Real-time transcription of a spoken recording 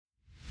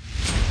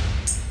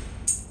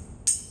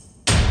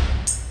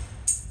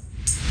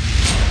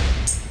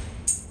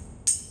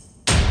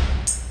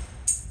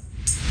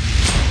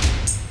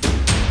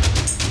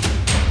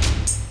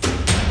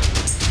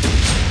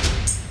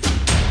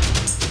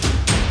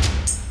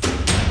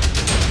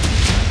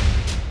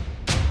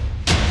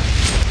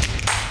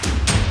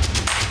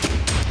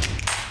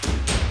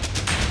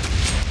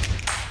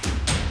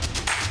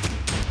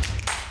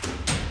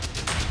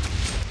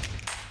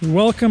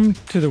Welcome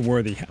to the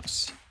Worthy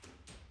House.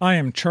 I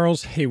am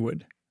Charles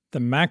Haywood, the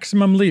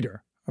maximum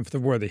leader of the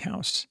Worthy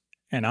House,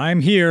 and I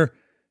am here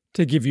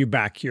to give you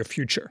back your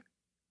future.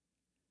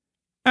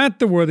 At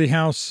the Worthy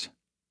House,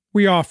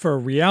 we offer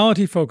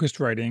reality-focused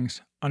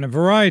writings on a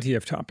variety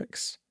of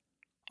topics,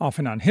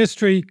 often on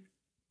history,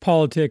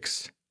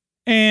 politics,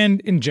 and,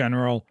 in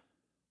general,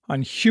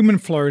 on human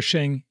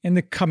flourishing in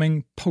the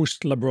coming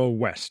post-liberal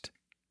West.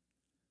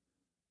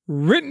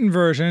 Written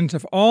versions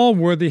of all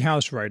Worthy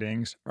House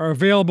writings are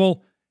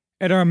available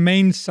at our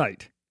main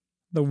site,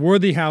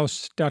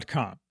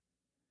 theworthyhouse.com.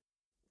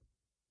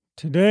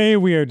 Today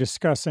we are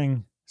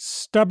discussing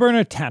Stubborn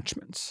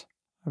Attachments,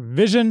 a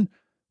vision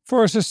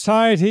for a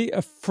society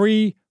of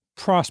free,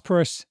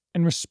 prosperous,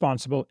 and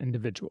responsible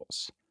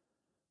individuals,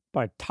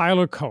 by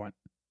Tyler Cowen.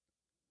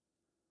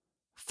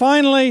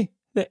 Finally,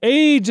 the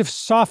age of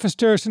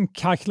sophisters and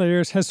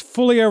calculators has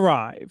fully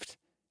arrived,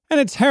 and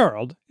its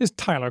herald is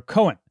Tyler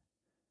Cowen.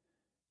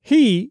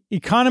 He,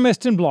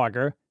 economist and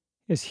blogger,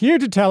 is here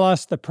to tell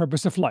us the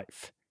purpose of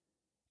life.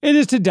 It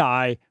is to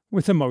die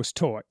with the most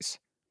toys.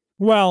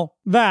 Well,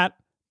 that,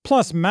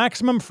 plus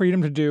maximum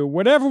freedom to do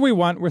whatever we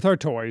want with our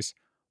toys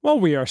while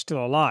we are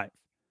still alive.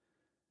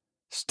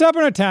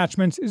 Stubborn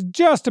Attachments is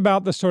just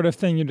about the sort of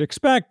thing you'd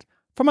expect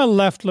from a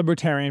left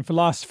libertarian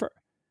philosopher,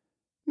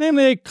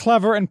 namely a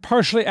clever and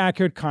partially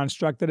accurate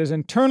construct that is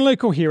internally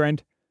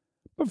coherent,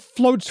 but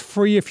floats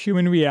free of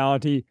human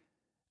reality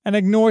and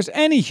ignores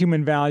any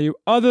human value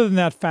other than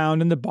that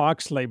found in the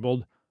box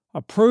labeled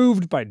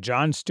Approved by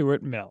John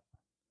Stuart Mill.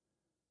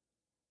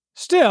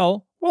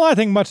 Still, while I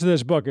think much of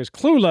this book is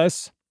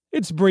clueless,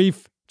 it's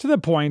brief, to the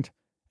point,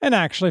 and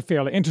actually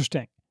fairly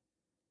interesting.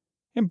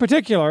 In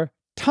particular,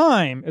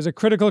 time is a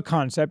critical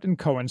concept in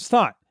Cowen's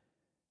thought,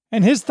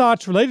 and his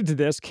thoughts related to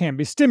this can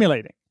be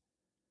stimulating.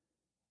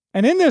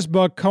 And in this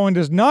book, Cowen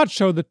does not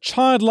show the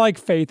childlike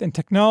faith in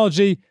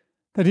technology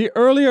that he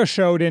earlier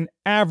showed in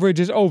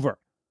Average is Over,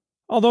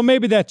 although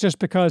maybe that's just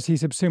because he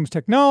subsumes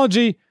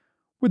technology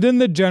within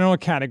the general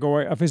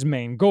category of his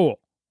main goal,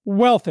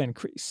 wealth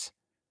increase.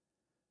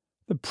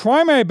 The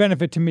primary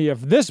benefit to me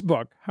of this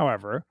book,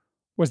 however,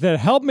 was that it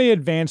helped me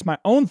advance my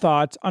own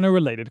thoughts on a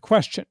related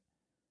question.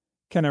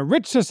 Can a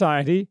rich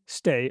society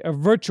stay a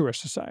virtuous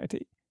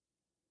society?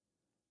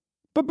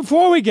 But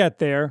before we get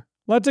there,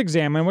 let's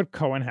examine what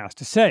Cowen has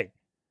to say.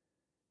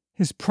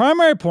 His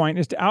primary point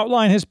is to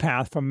outline his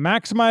path for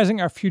maximizing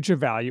our future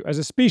value as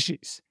a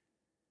species.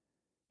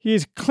 He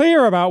is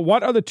clear about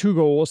what are the two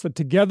goals that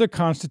together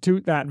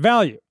constitute that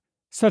value,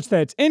 such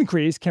that its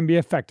increase can be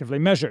effectively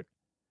measured.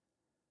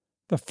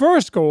 The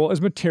first goal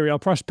is material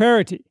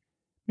prosperity,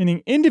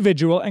 meaning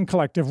individual and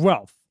collective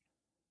wealth.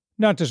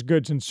 Not just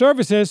goods and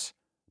services,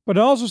 but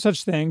also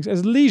such things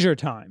as leisure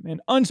time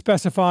and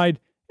unspecified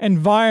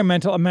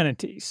environmental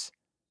amenities,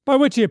 by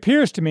which he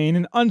appears to mean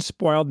an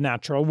unspoiled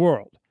natural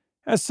world,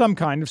 as some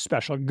kind of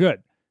special good,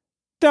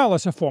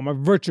 doubtless a form of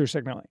virtue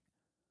signaling.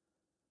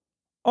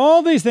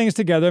 All these things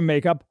together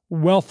make up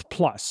Wealth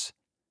Plus.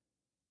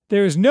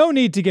 There is no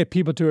need to get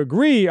people to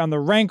agree on the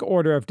rank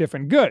order of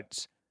different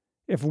goods.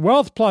 If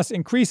Wealth Plus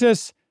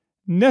increases,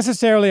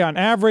 necessarily on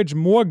average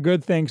more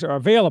good things are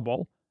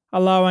available,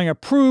 allowing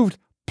approved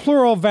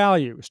plural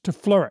values to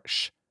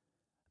flourish.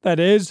 That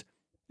is,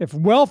 if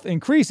wealth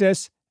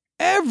increases,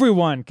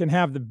 everyone can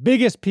have the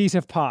biggest piece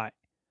of pie.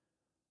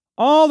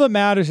 All that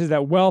matters is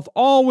that wealth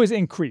always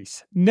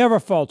increase, never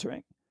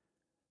faltering.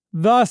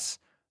 Thus,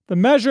 the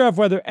measure of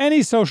whether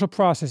any social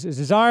process is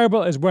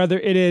desirable is whether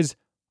it is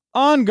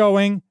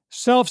ongoing,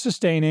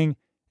 self-sustaining,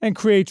 and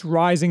creates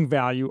rising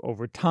value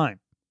over time.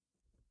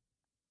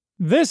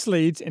 This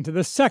leads into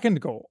the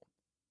second goal.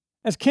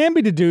 As can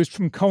be deduced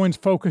from Cowen's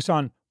focus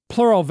on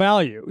plural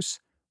values,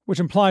 which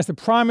implies the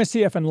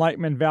primacy of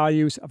Enlightenment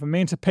values of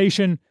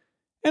emancipation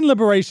and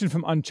liberation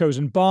from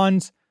unchosen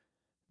bonds,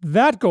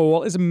 that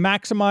goal is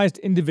maximized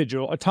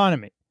individual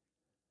autonomy.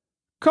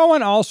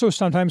 Cowen also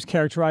sometimes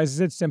characterizes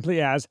it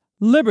simply as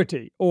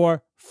liberty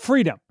or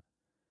freedom.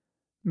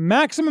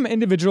 Maximum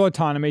individual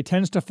autonomy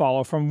tends to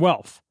follow from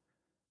wealth.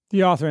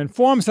 The author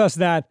informs us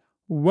that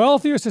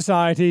wealthier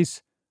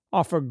societies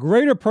offer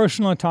greater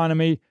personal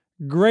autonomy,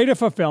 greater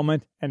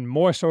fulfillment, and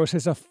more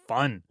sources of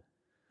fun.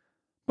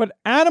 But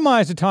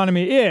atomized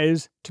autonomy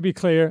is, to be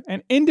clear,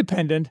 an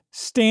independent,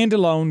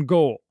 standalone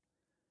goal.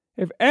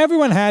 If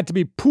everyone had to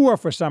be poor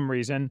for some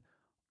reason,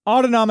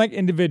 autonomic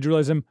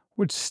individualism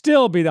would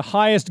still be the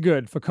highest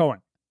good for Cowen.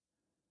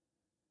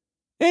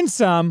 In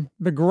sum,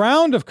 the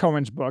ground of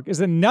Cowen's book is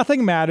that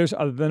nothing matters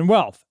other than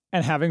wealth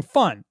and having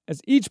fun, as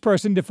each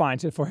person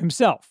defines it for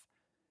himself,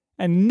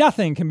 and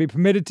nothing can be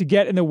permitted to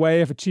get in the way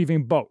of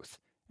achieving both,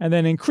 and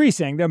then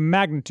increasing their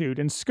magnitude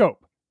and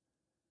scope.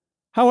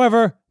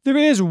 However, there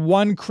is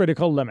one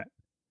critical limit.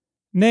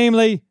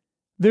 Namely,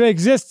 there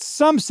exists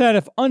some set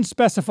of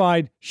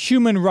unspecified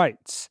human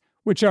rights,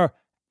 which are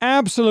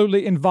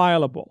absolutely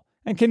inviolable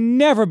and can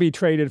never be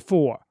traded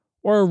for,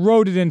 or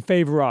eroded in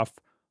favor of,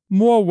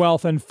 more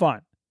wealth and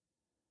fun.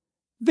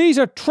 These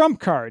are trump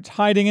cards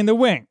hiding in the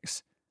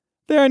wings.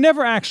 They are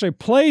never actually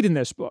played in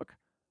this book,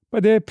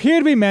 but they appear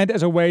to be meant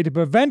as a way to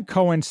prevent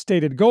Cowen's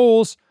stated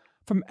goals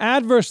from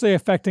adversely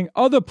affecting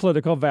other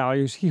political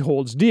values he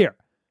holds dear,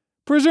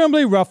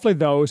 presumably roughly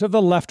those of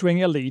the left-wing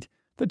elite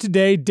that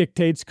today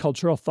dictates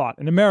cultural thought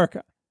in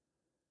America.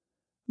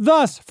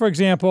 Thus, for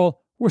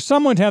example, were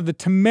someone to have the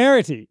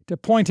temerity to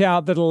point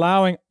out that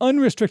allowing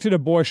unrestricted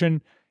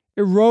abortion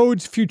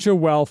erodes future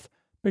wealth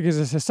because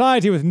a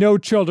society with no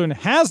children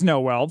has no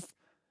wealth,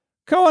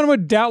 Cowen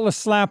would doubtless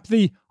slap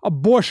the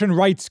abortion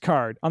rights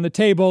card on the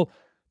table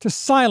to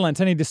silence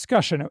any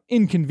discussion of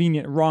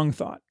inconvenient wrong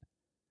thought.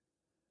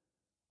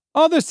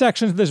 Other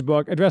sections of this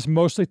book address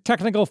mostly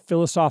technical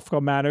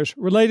philosophical matters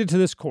related to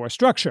this core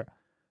structure,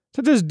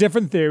 such as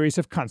different theories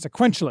of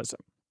consequentialism.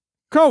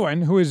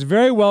 Cowen, who is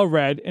very well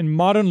read in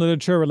modern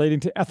literature relating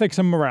to ethics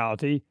and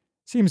morality,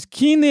 seems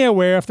keenly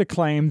aware of the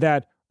claim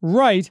that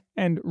right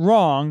and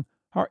wrong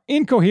are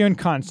incoherent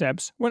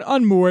concepts when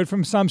unmoored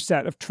from some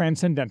set of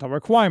transcendental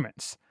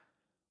requirements,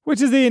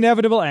 which is the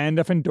inevitable end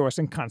of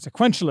endorsing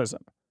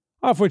consequentialism,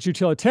 of which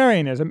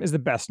utilitarianism is the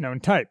best-known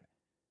type.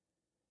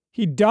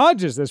 He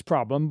dodges this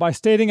problem by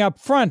stating up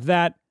front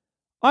that,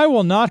 "I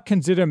will not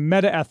consider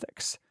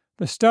metaethics,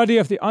 the study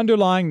of the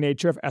underlying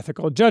nature of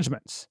ethical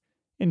judgments.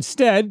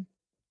 Instead,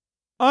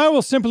 I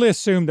will simply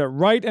assume that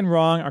right and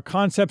wrong are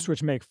concepts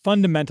which make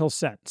fundamental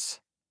sense."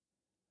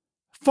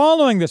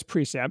 Following this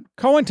precept,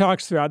 Cowen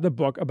talks throughout the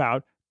book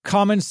about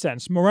common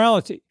sense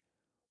morality,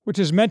 which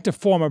is meant to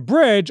form a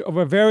bridge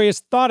over various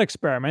thought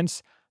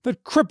experiments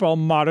that cripple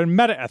modern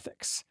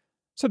metaethics,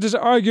 such as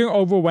arguing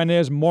over when it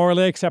is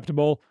morally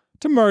acceptable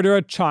to murder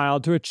a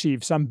child to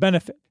achieve some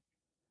benefit.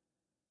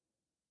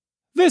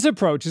 This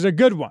approach is a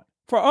good one,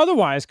 for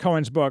otherwise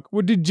Cowen's book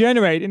would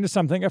degenerate into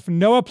something of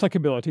no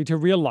applicability to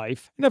real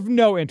life and of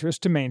no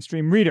interest to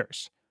mainstream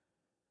readers.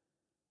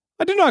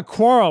 I do not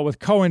quarrel with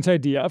Cowen's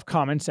idea of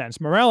common sense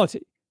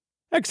morality,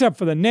 except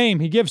for the name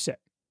he gives it.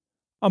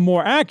 A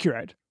more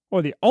accurate,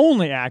 or the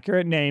only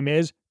accurate name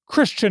is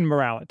Christian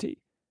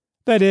morality.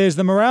 That is,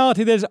 the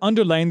morality that has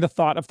underlain the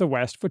thought of the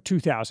West for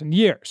 2,000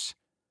 years.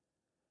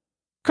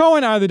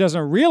 Cowen either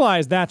doesn't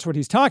realize that's what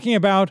he's talking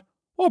about,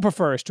 or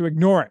prefers to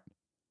ignore it.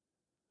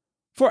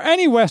 For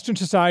any Western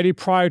society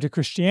prior to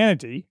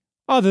Christianity,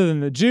 other than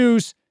the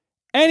Jews,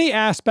 any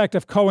aspect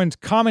of Cowen's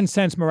common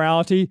sense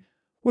morality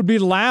would be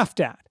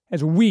laughed at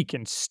as weak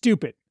and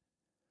stupid.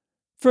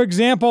 For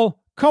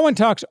example, Cowen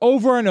talks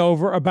over and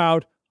over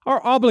about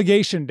our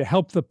obligation to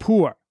help the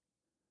poor.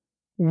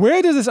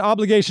 Where does this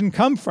obligation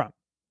come from?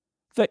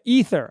 The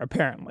ether,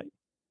 apparently.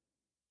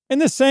 In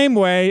the same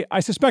way, I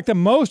suspect that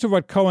most of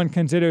what Cowen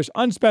considers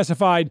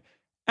unspecified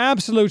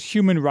absolute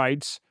human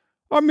rights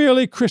are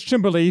merely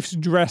Christian beliefs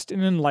dressed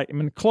in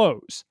Enlightenment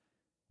clothes,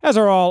 as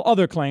are all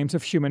other claims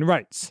of human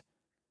rights.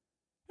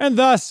 And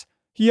thus,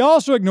 he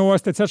also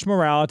ignores that such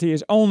morality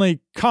is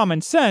only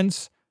common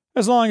sense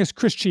as long as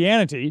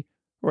Christianity,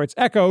 or its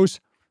echoes,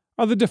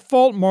 are the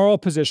default moral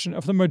position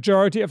of the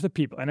majority of the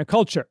people in a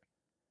culture.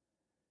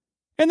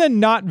 In the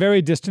not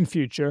very distant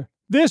future,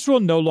 this will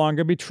no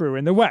longer be true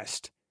in the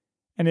West,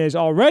 and is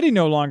already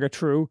no longer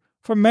true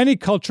for many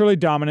culturally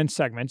dominant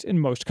segments in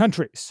most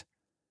countries.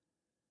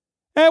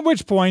 At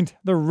which point,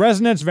 the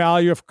resonance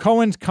value of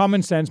Cowen's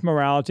common sense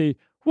morality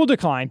will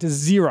decline to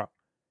zero,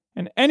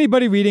 and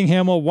anybody reading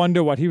him will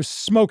wonder what he was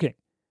smoking,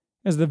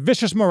 as the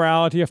vicious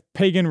morality of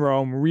pagan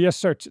Rome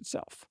reasserts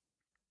itself.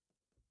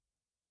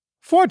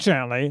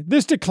 Fortunately,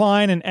 this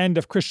decline and end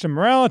of Christian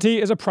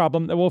morality is a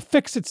problem that will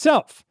fix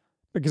itself,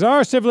 because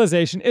our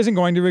civilization isn't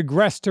going to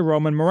regress to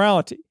Roman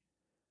morality.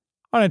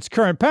 On its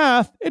current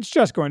path, it's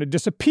just going to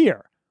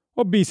disappear,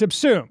 or be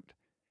subsumed,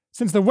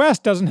 since the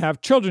West doesn't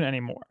have children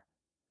anymore.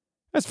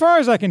 As far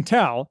as I can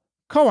tell,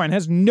 Cowen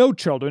has no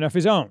children of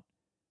his own,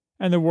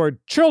 and the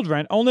word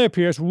children only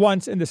appears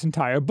once in this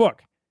entire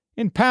book,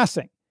 in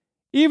passing,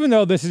 even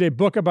though this is a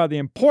book about the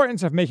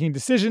importance of making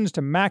decisions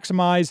to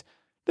maximize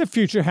the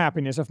future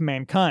happiness of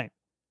mankind.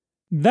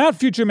 That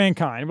future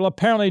mankind will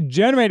apparently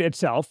generate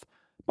itself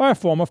by a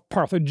form of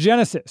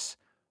parthenogenesis,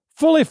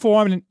 fully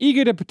formed and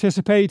eager to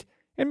participate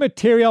in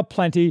material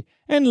plenty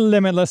and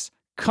limitless,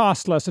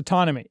 costless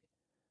autonomy.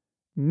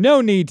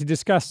 No need to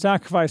discuss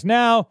sacrifice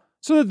now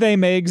so that they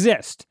may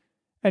exist,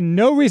 and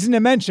no reason to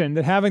mention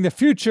that having the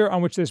future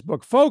on which this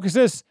book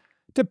focuses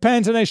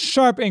depends on a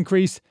sharp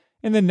increase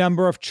in the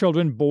number of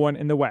children born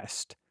in the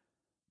West.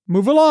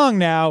 Move along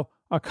now,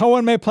 or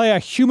Cowen may play a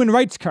human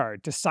rights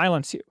card to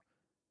silence you.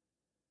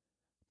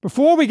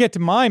 Before we get to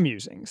my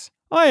musings,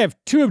 I have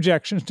two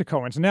objections to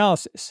Cowen's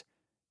analysis,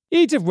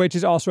 each of which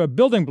is also a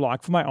building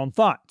block for my own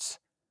thoughts.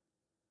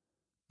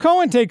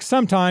 Cowen takes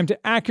some time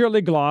to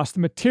accurately gloss the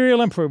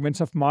material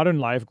improvements of modern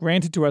life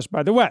granted to us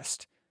by the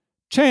West,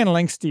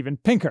 channeling Steven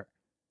Pinker.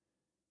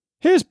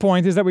 His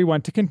point is that we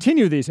want to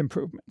continue these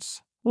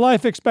improvements: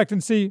 life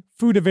expectancy,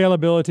 food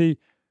availability,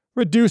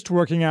 reduced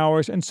working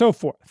hours, and so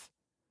forth.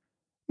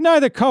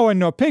 Neither Cowen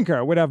nor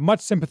Pinker would have much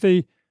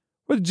sympathy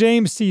with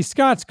James C.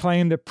 Scott's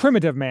claim that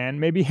primitive man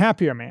may be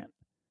happier man.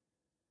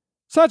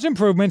 Such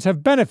improvements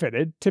have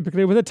benefited,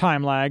 typically with a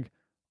time lag,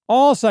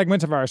 all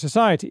segments of our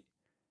society,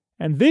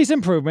 and these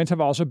improvements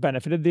have also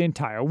benefited the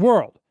entire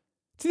world,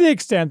 to the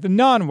extent the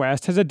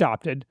non-West has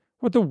adopted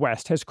what the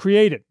West has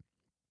created.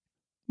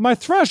 My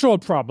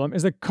threshold problem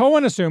is that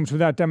Cowen assumes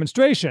without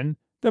demonstration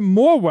that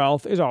more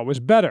wealth is always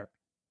better.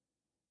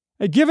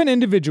 A given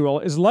individual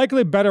is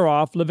likely better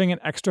off living an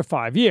extra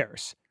 5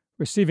 years,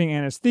 receiving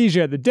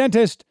anesthesia at the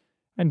dentist,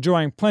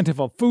 enjoying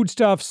plentiful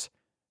foodstuffs,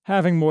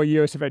 having more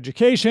years of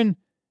education,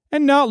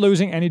 and not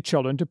losing any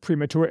children to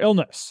premature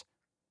illness.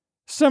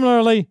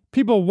 Similarly,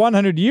 people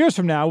 100 years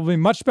from now will be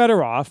much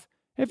better off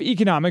if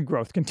economic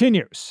growth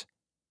continues.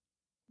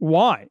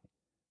 Why?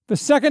 The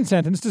second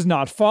sentence does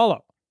not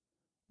follow.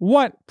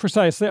 What,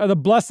 precisely, are the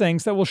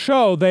blessings that will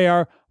show they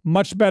are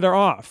much better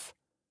off?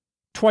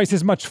 Twice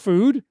as much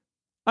food?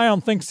 I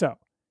don't think so.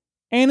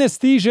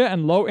 Anesthesia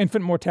and low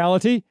infant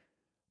mortality?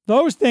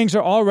 Those things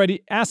are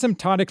already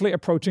asymptotically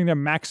approaching their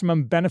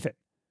maximum benefit.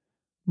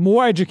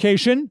 More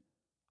education?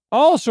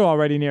 Also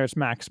already near its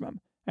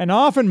maximum, and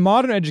often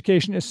modern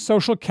education is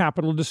social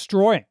capital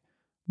destroying.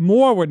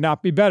 More would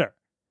not be better.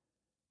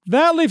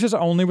 That leaves us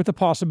only with the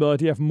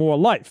possibility of more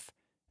life,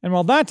 and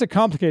while that's a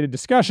complicated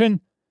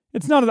discussion,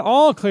 it's not at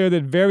all clear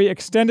that very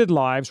extended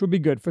lives would be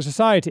good for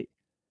society.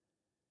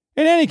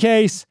 In any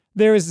case,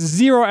 there is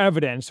zero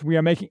evidence we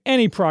are making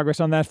any progress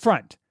on that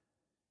front.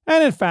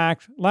 And in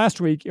fact,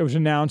 last week it was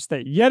announced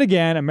that yet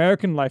again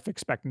American life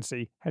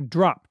expectancy had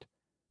dropped.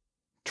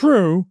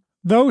 True,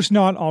 those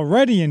not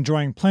already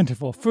enjoying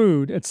plentiful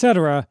food,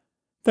 etc.,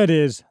 that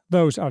is,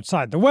 those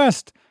outside the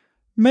West,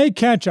 may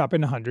catch up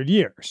in 100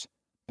 years,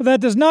 but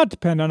that does not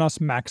depend on us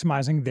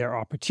maximizing their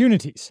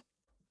opportunities.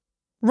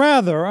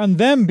 Rather, on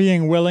them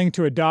being willing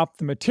to adopt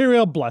the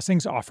material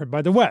blessings offered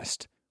by the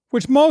West,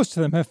 which most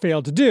of them have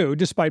failed to do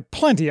despite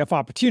plenty of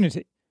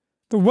opportunity.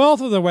 The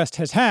wealth of the West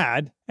has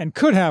had, and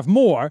could have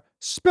more,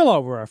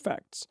 spillover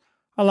effects,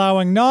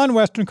 allowing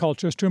non-Western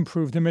cultures to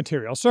improve their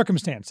material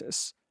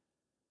circumstances.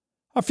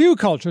 A few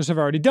cultures have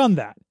already done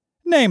that,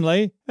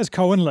 namely, as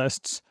Cowen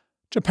lists,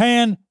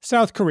 Japan,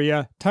 South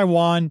Korea,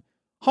 Taiwan,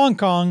 Hong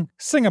Kong,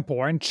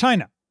 Singapore, and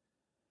China.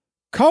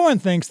 Cowen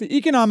thinks the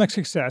economic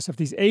success of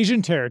these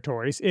Asian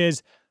territories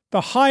is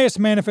the highest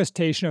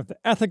manifestation of the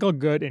ethical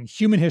good in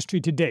human history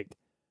to date.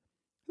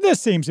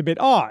 This seems a bit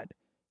odd,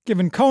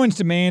 given Cowen's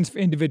demands for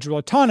individual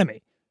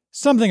autonomy,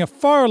 something of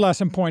far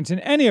less importance in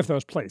any of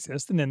those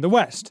places than in the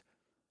West.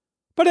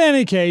 But in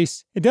any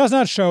case, it does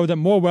not show that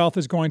more wealth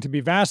is going to be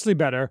vastly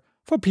better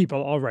for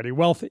people already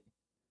wealthy.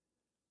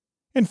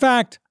 In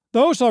fact,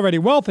 those already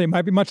wealthy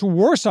might be much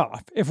worse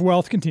off if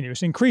wealth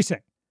continues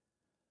increasing.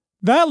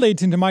 That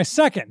leads into my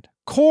second,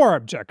 core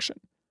objection,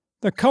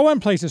 that Cowen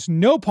places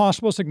no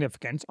possible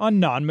significance on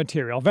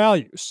non-material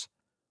values.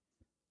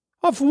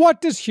 Of what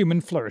does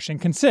human flourishing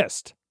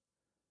consist?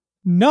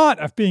 Not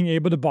of being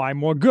able to buy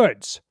more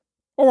goods,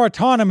 or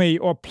autonomy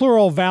or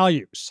plural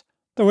values,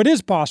 though it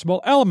is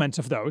possible elements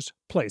of those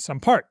play some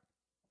part.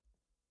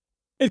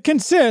 It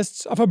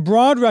consists of a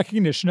broad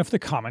recognition of the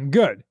common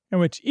good, in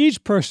which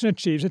each person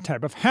achieves a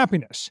type of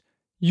happiness,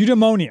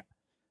 eudaimonia,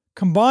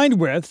 combined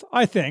with,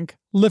 I think,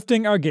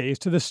 lifting our gaze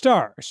to the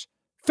stars,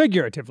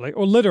 figuratively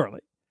or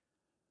literally.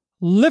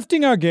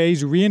 Lifting our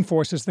gaze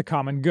reinforces the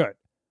common good,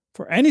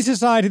 for any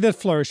society that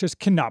flourishes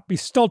cannot be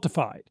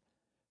stultified,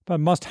 but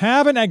must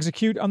have and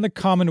execute on the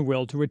common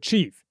will to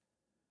achieve.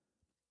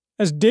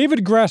 As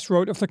David Gress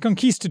wrote of the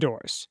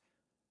conquistadors,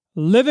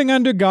 living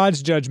under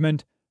God's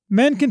judgment,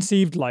 men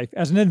conceived life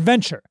as an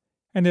adventure,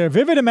 and their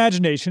vivid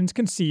imaginations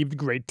conceived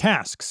great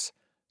tasks,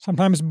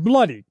 sometimes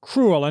bloody,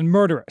 cruel, and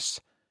murderous,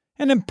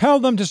 and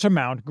impelled them to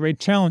surmount great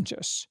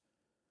challenges.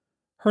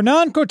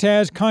 Hernan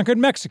Cortes conquered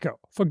Mexico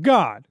for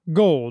God,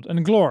 gold,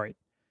 and glory,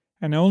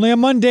 and only a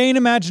mundane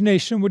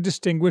imagination would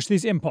distinguish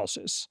these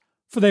impulses,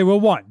 for they were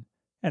one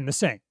and the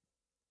same.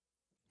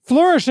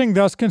 Flourishing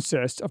thus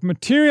consists of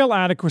material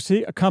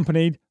adequacy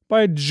accompanied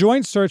by a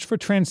joint search for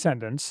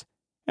transcendence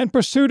and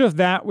pursuit of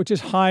that which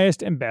is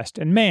highest and best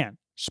in man,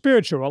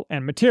 spiritual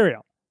and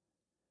material.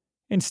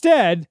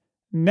 Instead,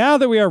 now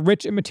that we are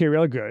rich in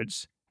material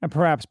goods, and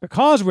perhaps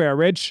because we are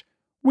rich,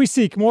 we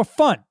seek more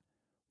fun.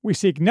 We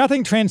seek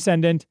nothing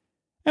transcendent,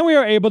 and we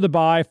are able to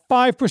buy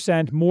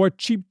 5% more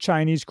cheap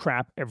Chinese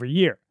crap every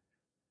year.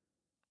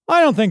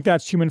 I don't think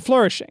that's human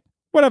flourishing,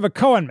 whatever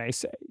Cowen may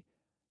say.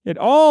 Yet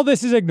all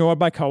this is ignored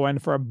by Cowen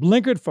for a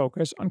blinkered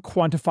focus on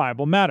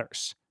quantifiable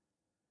matters.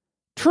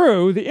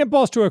 True, the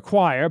impulse to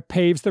acquire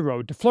paves the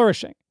road to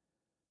flourishing.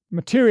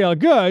 Material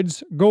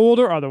goods, gold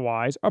or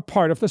otherwise, are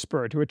part of the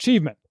spur to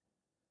achievement.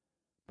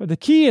 But the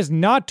key is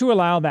not to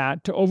allow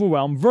that to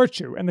overwhelm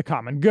virtue and the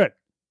common good.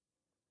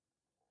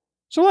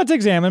 So let's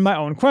examine my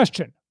own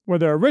question,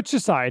 whether a rich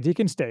society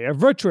can stay a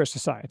virtuous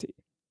society.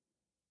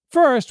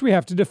 First, we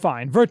have to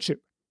define virtue.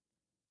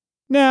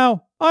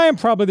 Now, I am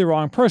probably the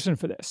wrong person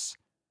for this.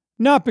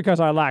 Not because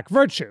I lack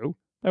virtue,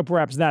 though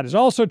perhaps that is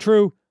also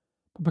true,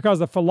 but because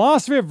the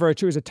philosophy of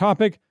virtue is a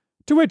topic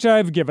to which I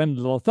have given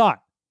little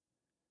thought.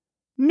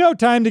 No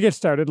time to get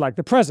started like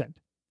the present,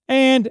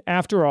 and,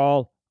 after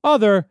all,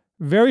 other,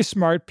 very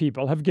smart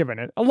people have given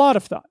it a lot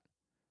of thought.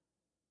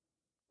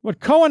 What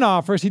Cowen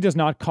offers he does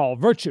not call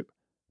virtue,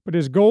 but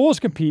his goals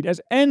compete as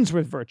ends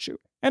with virtue,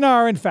 and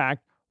are, in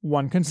fact,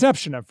 one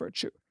conception of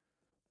virtue.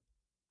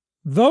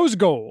 Those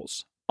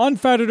goals,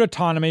 unfettered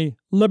autonomy,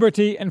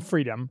 liberty, and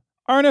freedom,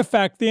 are in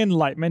effect the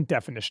Enlightenment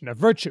definition of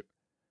virtue.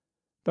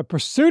 The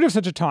pursuit of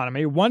such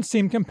autonomy once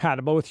seemed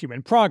compatible with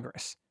human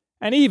progress,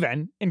 and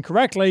even,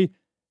 incorrectly,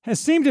 has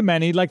seemed to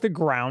many like the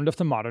ground of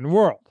the modern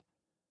world.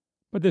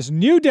 But this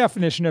new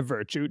definition of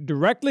virtue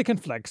directly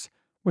conflicts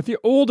with the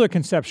older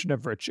conception of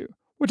virtue,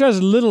 which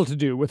has little to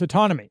do with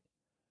autonomy.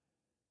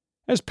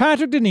 As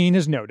Patrick Deneen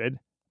has noted,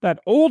 that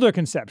older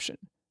conception,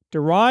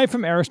 derived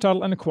from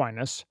Aristotle and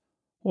Aquinas,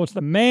 holds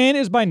the man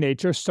is by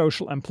nature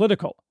social and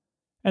political,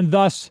 and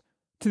thus,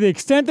 to the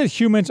extent that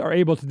humans are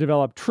able to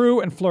develop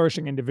true and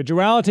flourishing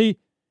individuality,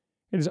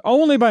 it is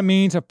only by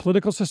means of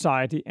political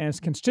society and its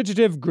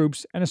constitutive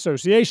groups and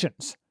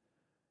associations.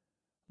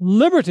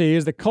 Liberty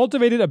is the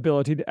cultivated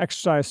ability to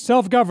exercise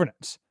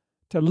self-governance,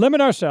 to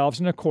limit ourselves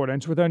in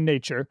accordance with our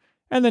nature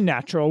and the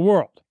natural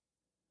world.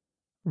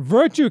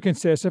 Virtue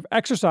consists of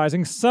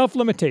exercising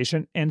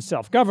self-limitation and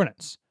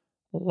self-governance.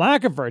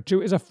 Lack of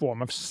virtue is a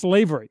form of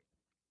slavery.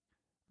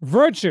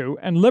 Virtue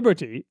and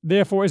liberty,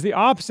 therefore, is the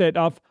opposite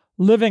of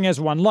living as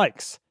one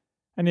likes,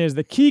 and is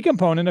the key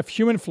component of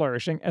human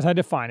flourishing as I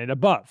define it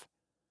above.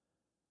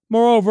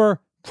 Moreover,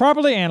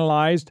 properly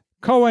analyzed,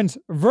 Cowen's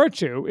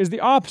virtue is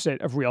the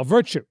opposite of real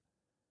virtue.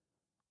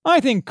 I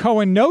think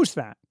Cowen knows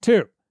that,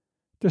 too.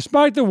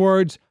 Despite the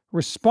words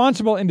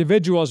responsible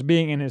individuals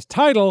being in his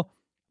title,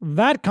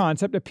 that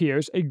concept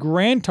appears a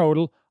grand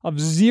total of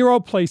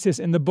 0 places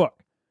in the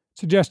book,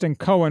 suggesting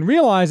Cowen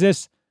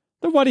realizes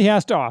that what he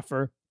has to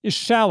offer is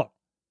shallow.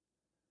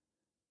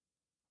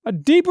 A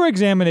deeper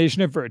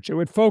examination of virtue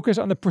would focus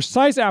on the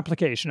precise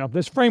application of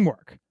this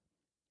framework.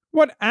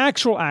 What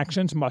actual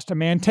actions must a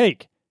man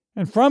take,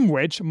 and from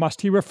which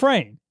must he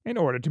refrain in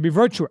order to be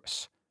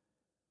virtuous?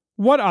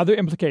 What other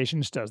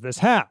implications does this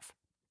have?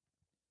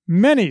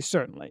 Many,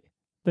 certainly.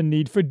 The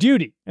need for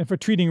duty and for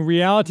treating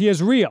reality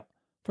as real,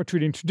 for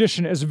treating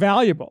tradition as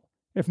valuable,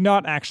 if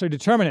not actually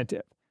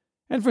determinative,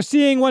 and for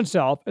seeing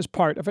oneself as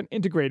part of an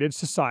integrated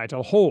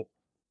societal whole.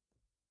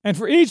 And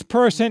for each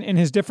person in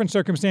his different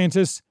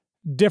circumstances,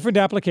 different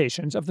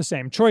applications of the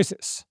same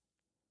choices.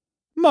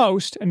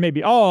 Most, and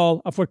maybe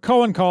all, of what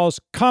Cowen calls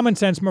common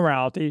sense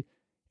morality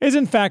is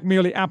in fact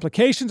merely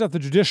applications of the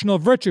traditional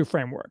virtue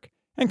framework,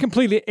 and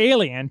completely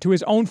alien to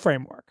his own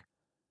framework.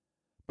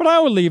 But I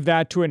will leave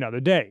that to another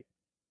day.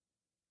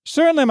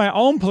 Certainly my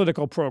own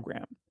political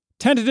program,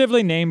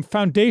 tentatively named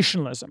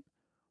Foundationalism,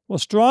 will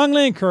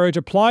strongly encourage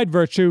applied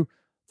virtue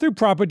through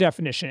proper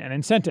definition and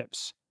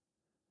incentives.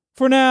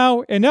 For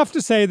now, enough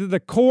to say that the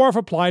core of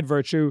applied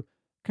virtue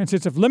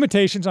consists of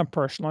limitations on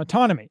personal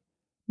autonomy,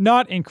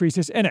 not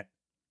increases in it.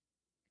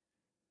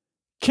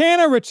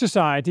 Can a rich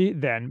society,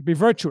 then, be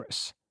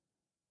virtuous?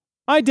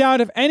 I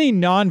doubt if any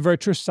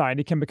non-virtuous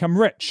society can become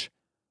rich.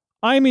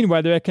 I mean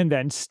whether it can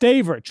then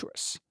stay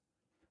virtuous.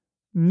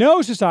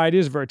 No society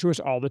is virtuous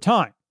all the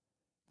time.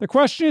 The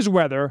question is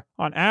whether,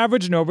 on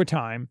average and over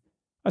time,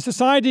 a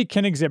society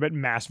can exhibit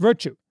mass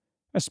virtue,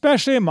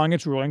 especially among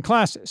its ruling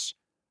classes,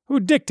 who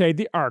dictate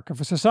the arc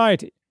of a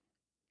society.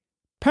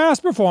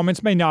 Past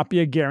performance may not be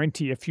a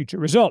guarantee of future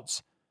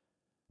results,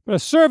 but a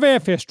survey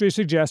of history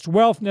suggests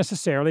wealth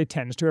necessarily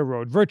tends to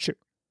erode virtue.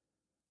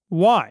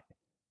 Why?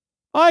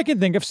 I can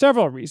think of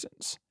several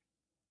reasons.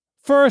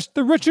 First,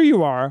 the richer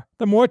you are,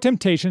 the more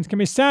temptations can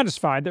be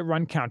satisfied that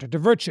run counter to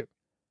virtue.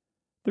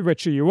 The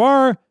richer you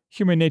are,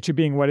 human nature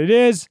being what it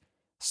is,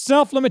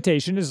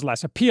 self-limitation is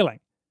less appealing,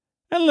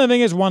 and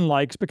living as one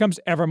likes becomes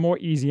ever more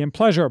easy and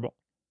pleasurable.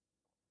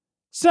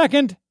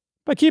 Second,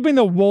 by keeping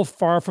the wolf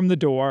far from the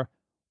door,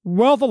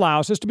 wealth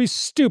allows us to be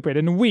stupid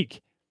and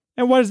weak,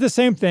 and what is the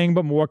same thing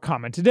but more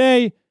common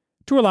today,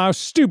 to allow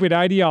stupid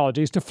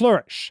ideologies to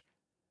flourish.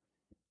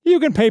 You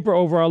can paper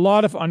over a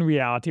lot of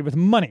unreality with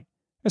money,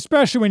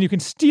 especially when you can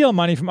steal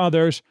money from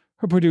others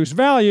who produce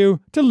value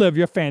to live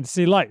your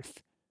fantasy life.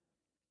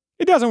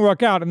 It doesn't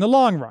work out in the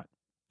long run,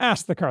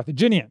 ask the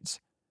Carthaginians.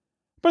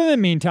 But in the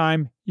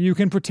meantime, you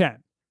can pretend.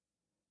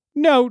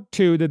 Note,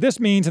 too, that this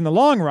means in the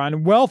long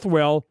run, wealth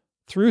will,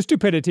 through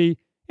stupidity,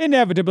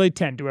 inevitably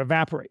tend to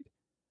evaporate.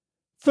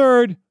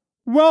 Third,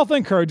 wealth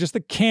encourages the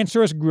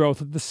cancerous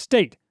growth of the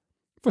state,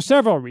 for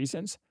several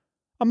reasons,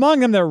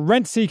 among them that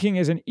rent-seeking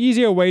is an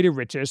easier way to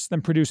riches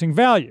than producing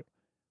value,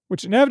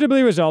 which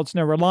inevitably results in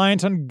a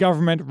reliance on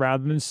government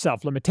rather than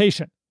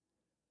self-limitation.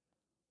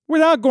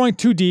 Without going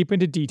too deep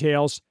into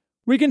details,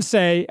 we can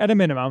say, at a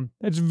minimum,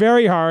 it's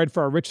very hard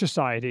for a rich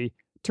society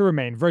to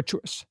remain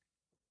virtuous.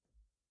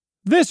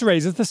 This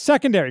raises the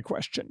secondary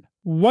question: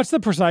 what's the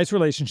precise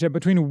relationship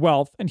between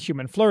wealth and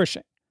human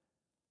flourishing?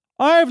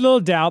 I have little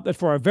doubt that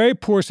for a very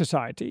poor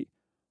society,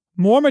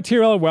 more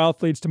material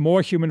wealth leads to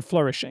more human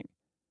flourishing.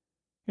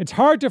 It's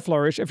hard to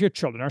flourish if your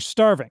children are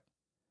starving.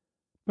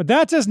 But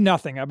that says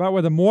nothing about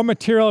whether more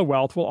material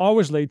wealth will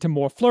always lead to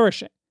more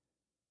flourishing.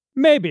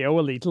 Maybe it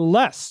will lead to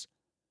less.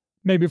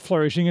 Maybe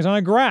flourishing is on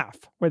a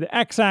graph, where the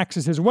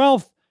x-axis is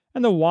wealth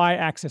and the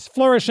y-axis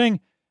flourishing,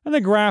 and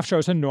the graph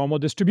shows a normal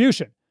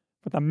distribution,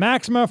 with the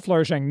maximum of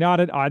flourishing not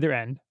at either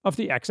end of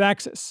the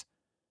x-axis.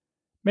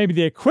 Maybe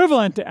the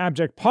equivalent to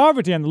abject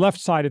poverty on the left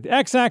side of the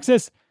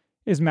x-axis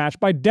is matched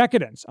by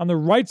decadence on the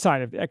right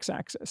side of the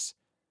x-axis.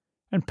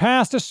 And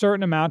past a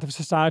certain amount of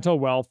societal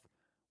wealth,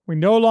 we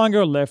no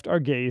longer lift our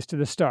gaze to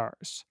the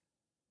stars.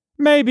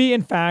 Maybe,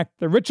 in fact,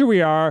 the richer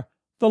we are,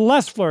 the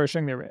less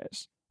flourishing there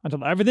is,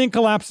 until everything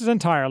collapses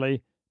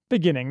entirely,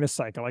 beginning the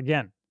cycle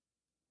again.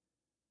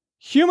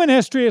 Human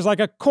history is like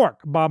a cork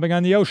bobbing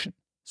on the ocean,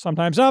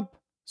 sometimes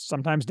up,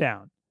 sometimes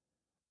down.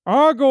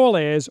 Our goal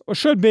is, or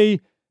should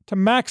be, to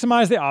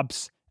maximize the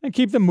ups and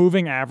keep the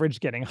moving average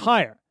getting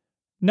higher,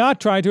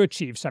 not try to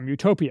achieve some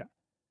utopia.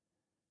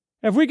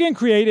 If we can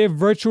create a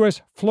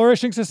virtuous,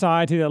 flourishing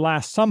society that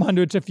lasts some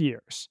hundreds of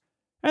years,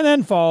 and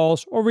then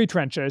falls or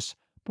retrenches,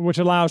 but which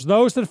allows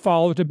those that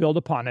follow to build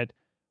upon it,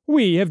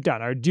 we have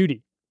done our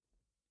duty.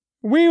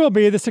 We will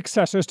be the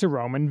successors to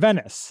Rome and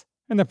Venice,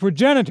 and the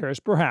progenitors,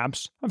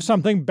 perhaps, of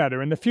something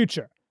better in the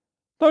future,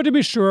 though to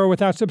be sure,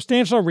 without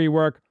substantial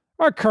rework,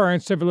 our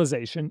current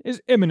civilization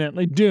is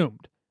imminently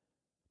doomed.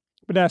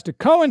 But as to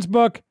Cowen's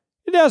book,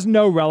 it has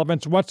no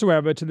relevance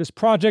whatsoever to this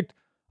project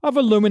of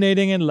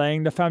illuminating and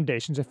laying the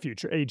foundations of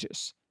future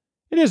ages.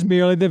 It is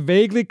merely the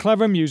vaguely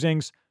clever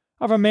musings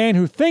of a man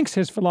who thinks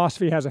his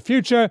philosophy has a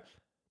future,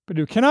 but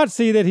who cannot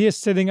see that he is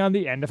sitting on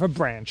the end of a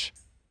branch,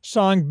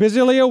 sawing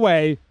busily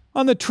away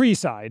on the tree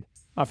side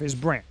of his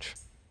branch.